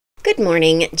Good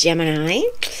morning, Gemini.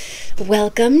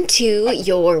 Welcome to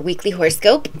your weekly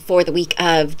horoscope for the week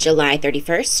of July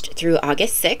 31st through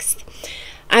August 6th.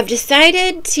 I've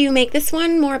decided to make this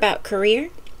one more about career,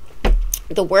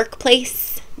 the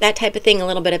workplace, that type of thing, a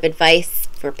little bit of advice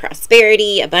for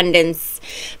prosperity, abundance,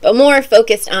 but more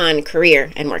focused on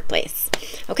career and workplace.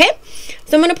 Okay,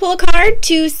 so I'm going to pull a card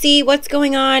to see what's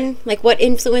going on, like what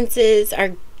influences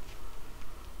are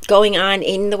going on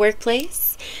in the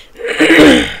workplace.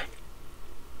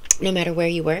 No matter where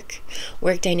you work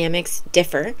dynamics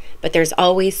differ, but there's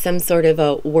always some sort of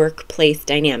a workplace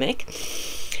dynamic.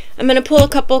 I'm going to pull a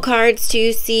couple cards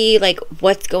to see like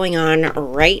what's going on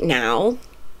right now.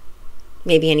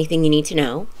 Maybe anything you need to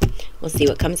know. We'll see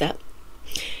what comes up.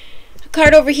 A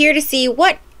card over here to see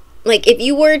what, like if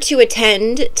you were to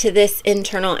attend to this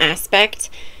internal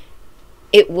aspect,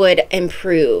 it would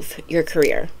improve your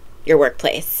career, your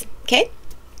workplace. Okay?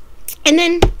 And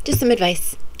then just some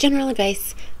advice, general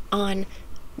advice on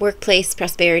workplace,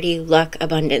 prosperity, luck,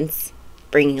 abundance,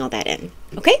 bringing all that in.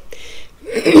 Okay?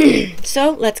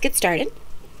 So let's get started.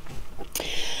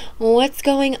 What's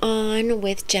going on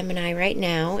with Gemini right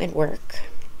now at work?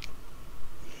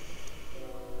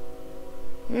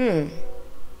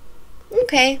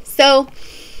 Okay, so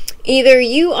either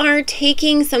you are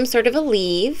taking some sort of a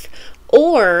leave,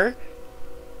 or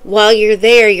while you're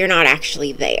there, you're not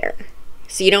actually there.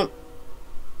 So you don't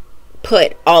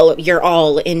put your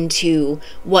all into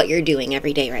what you're doing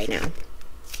every day right now.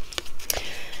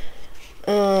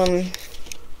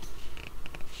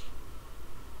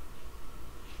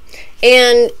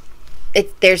 And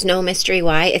there's no mystery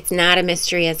why. It's not a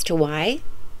mystery as to why.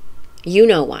 You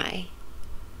know why.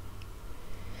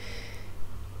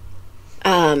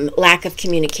 Lack of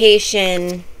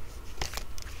communication.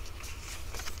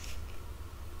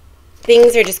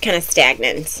 Things are just kind of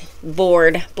stagnant,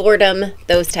 boredom,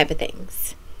 those type of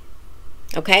things.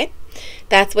 Okay?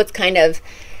 That's what's kind of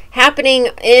happening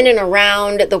in and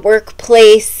around the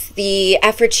workplace, the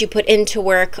efforts you put into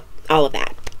work, all of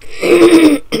that.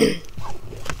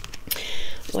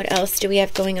 What else do we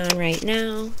have going on right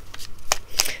now?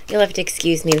 You'll have to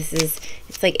excuse me.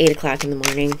 It's like 8 o'clock in the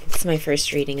morning. It's my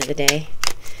first reading of the day.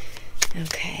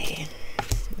 Okay.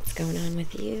 What's going on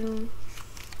with you?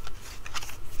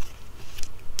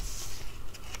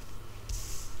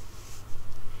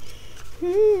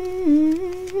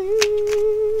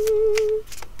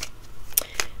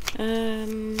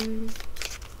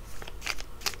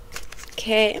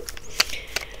 Okay.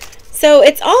 So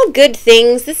it's all good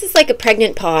things. This is like a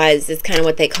pregnant pause is kind of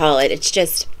what they call it. It's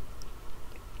just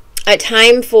a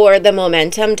time for the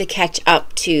momentum to catch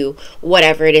up to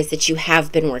whatever it is that you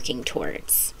have been working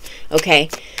towards. Okay.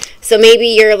 So maybe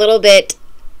you're a little bit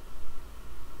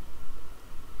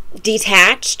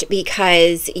detached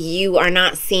because you are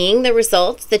not seeing the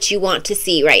results that you want to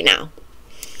see right now.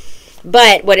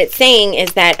 But what it's saying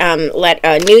is that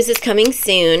news is coming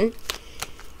soon.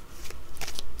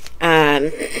 I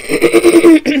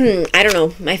don't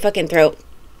know, my fucking throat.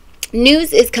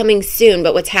 News is coming soon,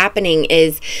 but what's happening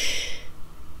is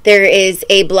there is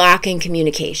a block in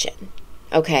communication.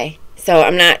 Okay?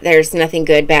 So there's nothing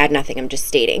good, bad, nothing. I'm just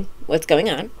stating what's going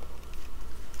on.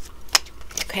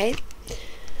 Okay?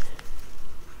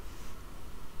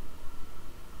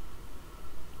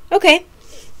 Okay.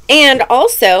 And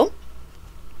also,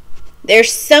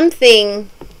 there's something,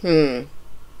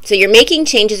 So you're making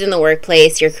changes in the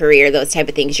workplace, your career, those type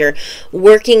of things. You're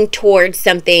working towards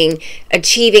something,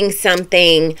 achieving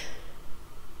something,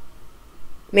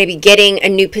 maybe getting a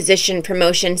new position,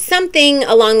 promotion, something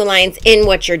along the lines in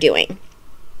what you're doing.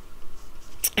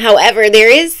 However,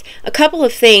 there is a couple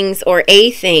of things or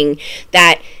a thing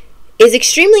that is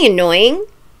extremely annoying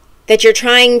that you're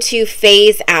trying to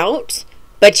phase out,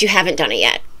 but you haven't done it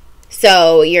yet.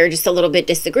 So you're just a little bit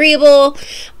disagreeable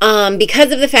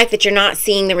because of the fact that you're not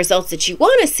seeing the results that you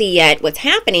want to see yet. What's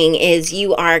happening is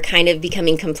you are kind of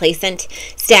becoming complacent,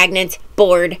 stagnant,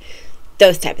 bored,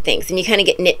 those type of things. And you kind of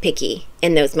get nitpicky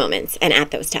in those moments and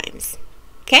at those times.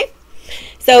 Okay?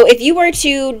 So if you were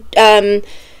to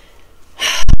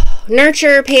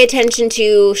nurture, pay attention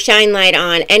to, shine light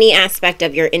on any aspect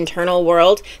of your internal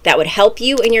world that would help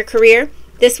you in your career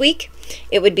this week,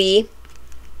 it would be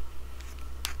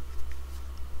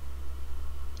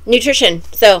nutrition.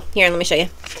 So here, let me show you.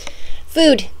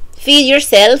 Food. Feed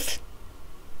yourself.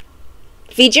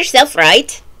 Feed yourself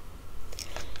right.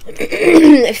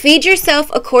 Feed yourself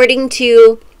according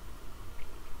to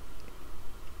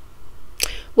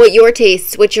what your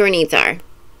tastes, what your needs are.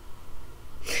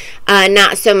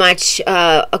 Not so much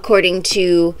according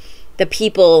to the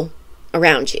people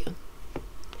around you.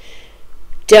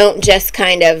 Don't just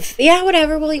kind of, yeah,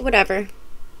 whatever, we'll eat whatever.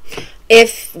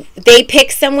 If they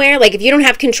pick somewhere, like if you don't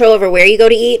have control over where you go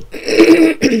to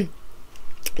eat,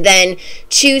 then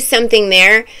choose something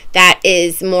there that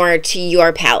is more to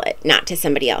your palate, not to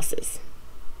somebody else's.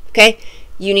 Okay?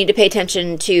 You need to pay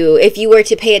attention to, if you were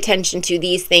to pay attention to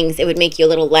these things, it would make you a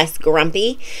little less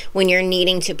grumpy when you're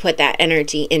needing to put that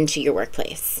energy into your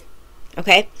workplace.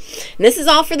 Okay? And this is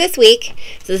all for this week,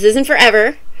 so this isn't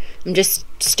forever. I'm just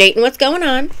stating what's going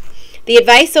on. The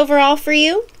advice overall for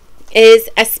you is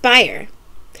aspire.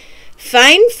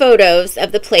 Find photos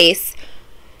of the place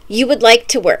you would like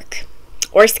to work,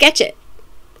 or sketch it.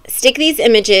 Stick these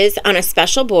images on a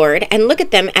special board and look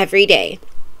at them every day.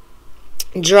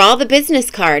 Draw the business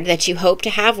card that you hope to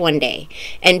have one day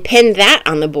and pin that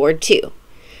on the board too.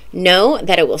 Know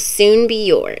that it will soon be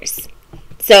yours.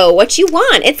 So what you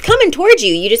want, it's coming towards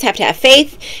you. You just have to have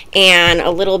faith and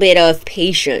a little bit of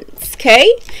patience,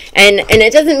 okay? And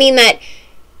it doesn't mean that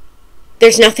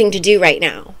there's nothing to do right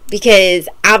now, because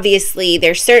obviously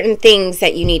there's certain things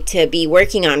that you need to be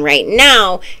working on right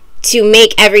now to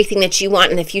make everything that you want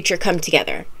in the future come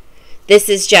together. This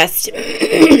is just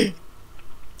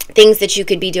things that you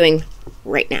could be doing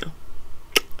right now.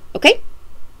 Okay?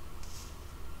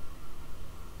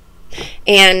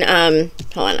 And,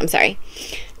 hold on, I'm sorry.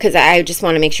 Because I just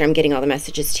want to make sure I'm getting all the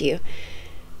messages to you.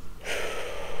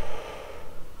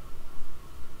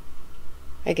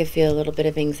 I could feel a little bit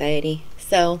of anxiety.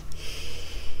 So,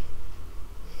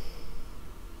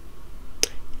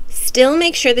 still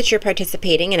make sure that you're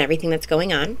participating in everything that's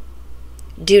going on.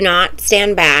 Do not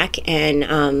stand back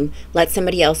and let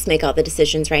somebody else make all the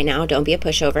decisions right now. Don't be a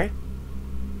pushover.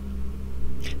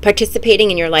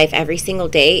 Participating in your life every single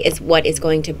day is what is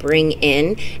going to bring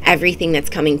in everything that's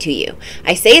coming to you.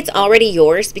 I say it's already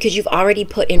yours because you've already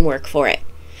put in work for it.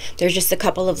 There's just a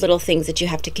couple of little things that you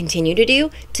have to continue to do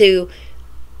to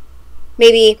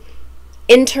maybe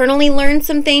internally learn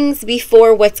some things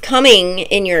before what's coming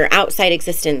in your outside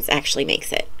existence actually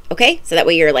makes it. Okay? So that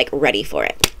way you're like ready for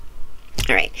it.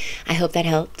 All right. I hope that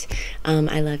helped.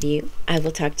 I love you. I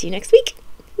will talk to you next week.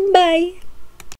 Bye.